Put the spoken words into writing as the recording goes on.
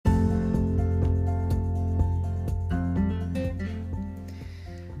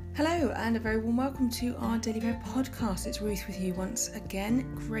Hello and a very warm welcome to our Daily Bread podcast. It's Ruth with you once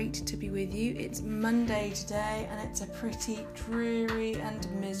again. Great to be with you. It's Monday today and it's a pretty dreary and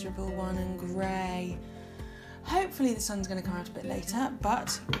miserable one and grey. Hopefully the sun's going to come out a bit later,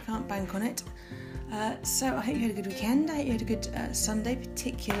 but we can't bank on it. So I hope you had a good weekend. I hope you had a good Sunday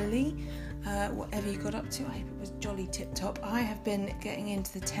particularly. Whatever you got up to, I hope it was jolly tip-top. I have been getting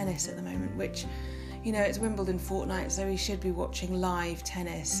into the tennis at the moment, which... You know, it's Wimbledon fortnight, so we should be watching live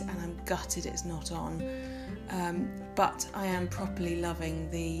tennis, and I'm gutted it's not on. But I am properly loving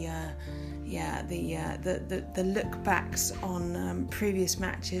the look backs on previous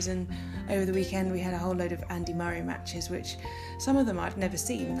matches. And over the weekend we had a whole load of Andy Murray matches, which some of them I've never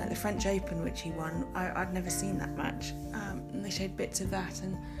seen, like the French Open, which he won. I'd never seen that match, and they showed bits of that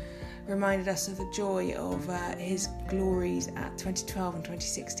and reminded us of the joy of his glories at 2012 and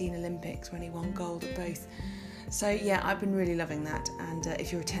 2016 Olympics when he won gold at both. So yeah, I've been really loving that, and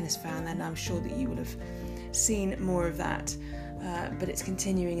if you're a tennis fan then I'm sure that you will have seen more of that, but it's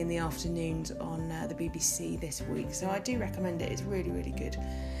continuing in the afternoons on the BBC this week, so I do recommend it. It's really, really good.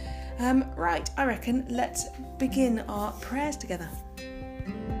 Right, I reckon let's begin our prayers together.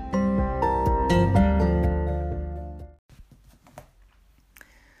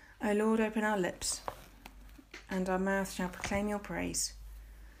 O Lord, open our lips, and our mouth shall proclaim your praise.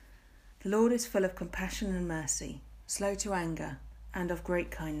 The Lord is full of compassion and mercy, slow to anger, and of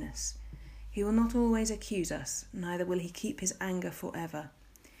great kindness. He will not always accuse us, neither will he keep his anger forever.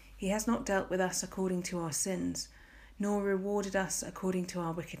 He has not dealt with us according to our sins, nor rewarded us according to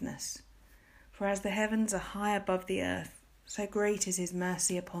our wickedness. For as the heavens are high above the earth, so great is his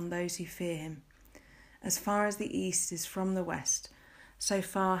mercy upon those who fear him. As far as the east is from the west, so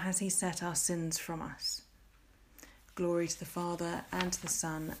far has he set our sins from us. Glory to the Father, and to the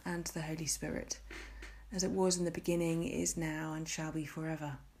Son, and to the Holy Spirit, as it was in the beginning, is now, and shall be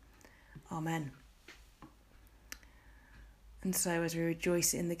forever. Amen. And so, as we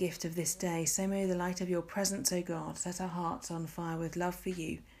rejoice in the gift of this day, so may the light of your presence, O God, set our hearts on fire with love for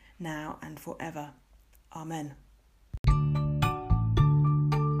you, now and forever. Amen.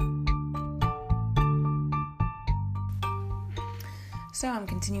 So I'm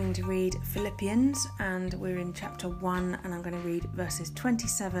continuing to read Philippians, and we're in chapter 1, and I'm going to read verses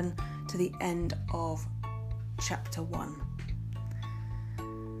 27 to the end of chapter 1.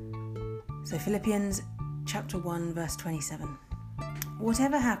 So Philippians chapter 1 verse 27.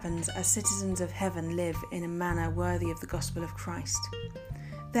 Whatever happens, as citizens of heaven live in a manner worthy of the gospel of Christ.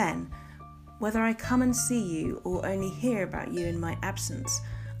 Then, whether I come and see you or only hear about you in my absence,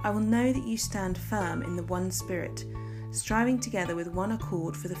 I will know that you stand firm in the one Spirit, striving together with one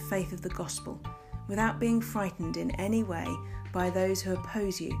accord for the faith of the gospel, without being frightened in any way by those who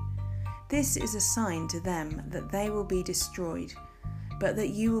oppose you. This is a sign to them that they will be destroyed, but that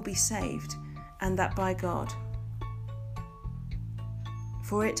you will be saved, and that by God.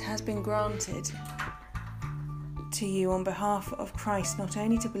 For it has been granted to you on behalf of Christ not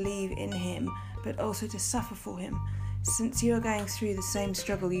only to believe in him, but also to suffer for him, since you are going through the same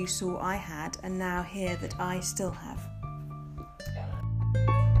struggle you saw I had, and now hear that I still have.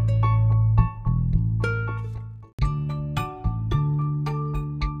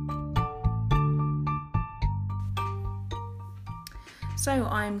 So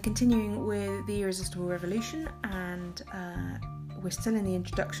I'm continuing with The Irresistible Revolution, and we're still in the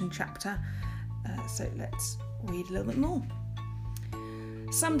introduction chapter, so let's read a little bit more.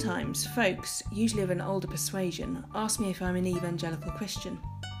 Sometimes folks, usually of an older persuasion, ask me if I'm an evangelical Christian.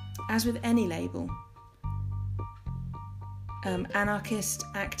 As with any label, anarchist,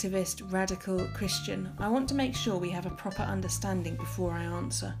 activist, radical, Christian, I want to make sure we have a proper understanding before I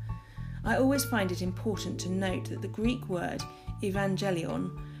answer. I always find it important to note that the Greek word evangelion,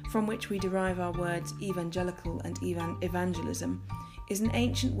 from which we derive our words evangelical and evangelism, is an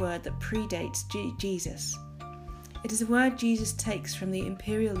ancient word that predates Jesus. It is a word Jesus takes from the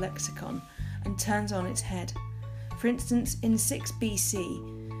imperial lexicon and turns on its head. For instance, in 6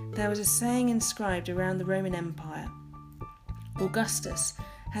 BC, there was a saying inscribed around the Roman Empire: Augustus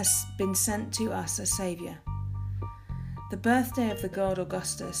has been sent to us a saviour. The birthday of the god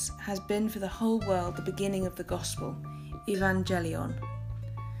Augustus has been for the whole world the beginning of the gospel, Evangelion.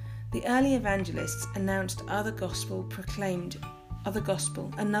 The early evangelists announced another gospel, proclaimed an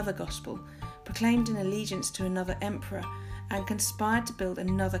allegiance to another emperor, and conspired to build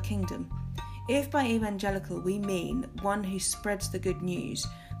another kingdom. If by evangelical we mean one who spreads the good news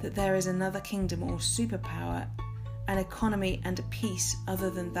that there is another kingdom or superpower, an economy and a peace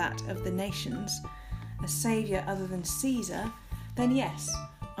other than that of the nations, a saviour other than Caesar, then yes,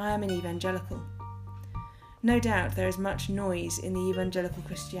 I am an evangelical. No doubt there is much noise in the evangelical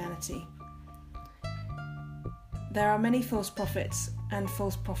Christianity. There are many false prophets and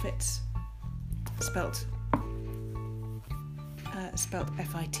false prophets, spelt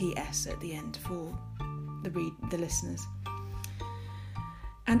FITS at the end for the listeners.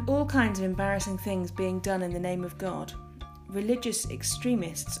 And all kinds of embarrassing things being done in the name of God. Religious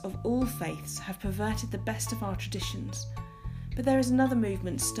extremists of all faiths have perverted the best of our traditions. But there is another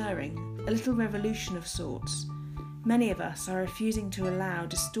movement stirring, a little revolution of sorts. Many of us are refusing to allow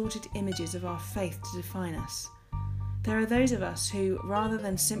distorted images of our faith to define us. There are those of us who, rather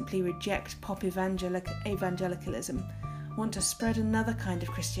than simply reject pop evangelicalism, want to spread another kind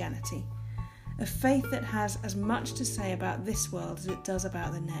of Christianity, a faith that has as much to say about this world as it does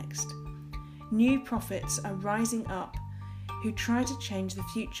about the next. New prophets are rising up who try to change the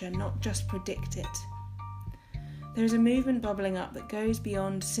future, not just predict it. There is a movement bubbling up that goes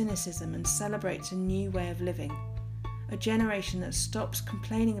beyond cynicism and celebrates a new way of living, a generation that stops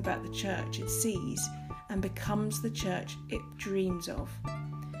complaining about the church it sees and becomes the church it dreams of.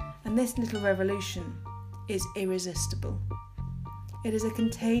 And this little revolution is irresistible. It is a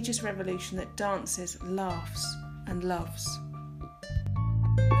contagious revolution that dances, laughs, and loves.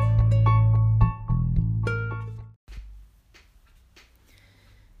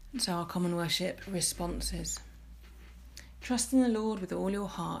 So our common worship responses. Trust in the Lord with all your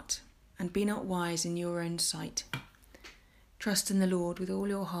heart, and be not wise in your own sight. Trust in the Lord with all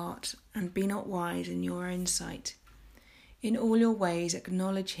your heart, and be not wise in your own sight. In all your ways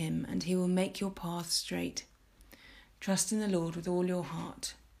acknowledge him, and he will make your path straight. Trust in the Lord with all your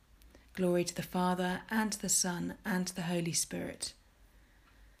heart. Glory to the Father, and to the Son, and to the Holy Spirit.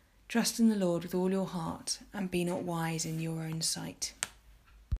 Trust in the Lord with all your heart, and be not wise in your own sight.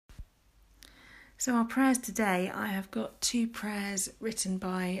 So our prayers today, I have got 2 prayers written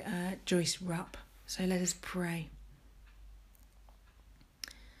by Joyce Rupp. So let us pray.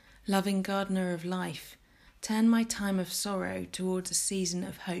 Loving gardener of life, turn my time of sorrow towards a season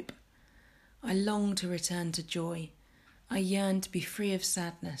of hope. I long to return to joy. I yearn to be free of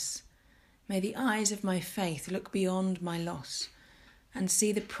sadness. May the eyes of my faith look beyond my loss and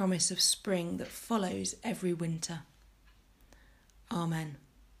see the promise of spring that follows every winter. Amen.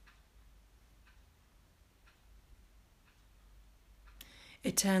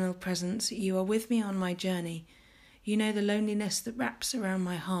 Eternal Presence, you are with me on my journey. You know the loneliness that wraps around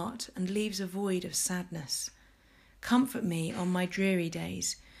my heart and leaves a void of sadness. Comfort me on my dreary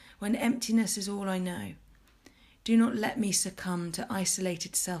days, when emptiness is all I know. Do not let me succumb to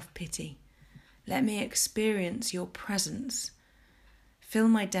isolated self-pity. Let me experience your presence. Fill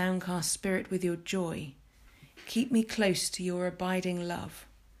my downcast spirit with your joy. Keep me close to your abiding love,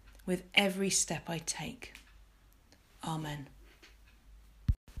 with every step I take. Amen.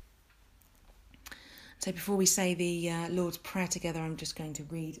 So before we say the Lord's Prayer together, I'm just going to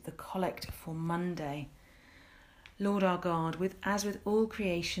read the collect for Monday. Lord our God, as with all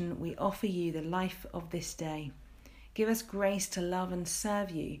creation, we offer you the life of this day. Give us grace to love and serve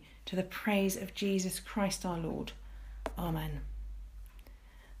you to the praise of Jesus Christ our Lord. Amen.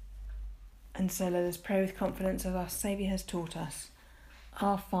 And so let us pray with confidence as our Saviour has taught us.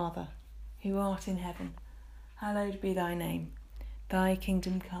 Our Father, who art in heaven, hallowed be thy name. Thy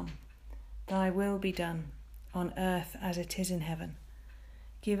kingdom come. Thy will be done, on earth as it is in heaven.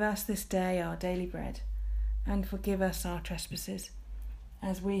 Give us this day our daily bread, and forgive us our trespasses,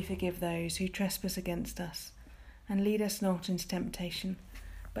 as we forgive those who trespass against us. And lead us not into temptation,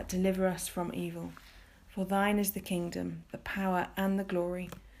 but deliver us from evil. For thine is the kingdom, the power, and the glory,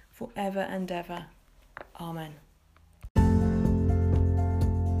 for ever and ever. Amen.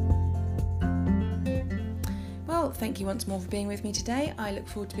 Well, thank you once more for being with me today. I look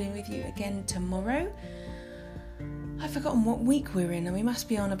forward to being with you again tomorrow. I've forgotten what week we're in, and we must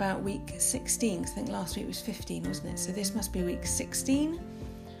be on about week 16. I think last week was 15, wasn't it? So this must be week 16.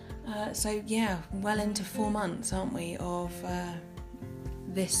 So well into 4 months, aren't we, of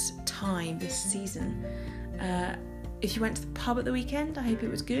this time, this season. If you went to the pub at the weekend, I hope it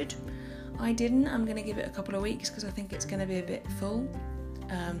was good. I didn't. I'm going to give it a couple of weeks because I think it's going to be a bit full.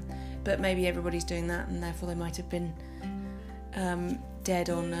 But maybe everybody's doing that, and therefore they might have been dead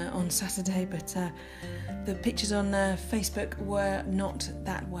on Saturday. But the pictures on Facebook were not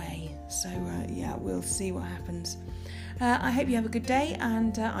that way. So we'll see what happens. I hope you have a good day,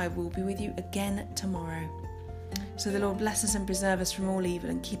 and I will be with you again tomorrow. So the Lord bless us and preserve us from all evil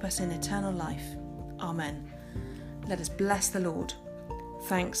and keep us in eternal life. Amen. Let us bless the Lord.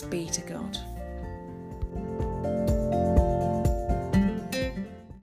 Thanks be to God.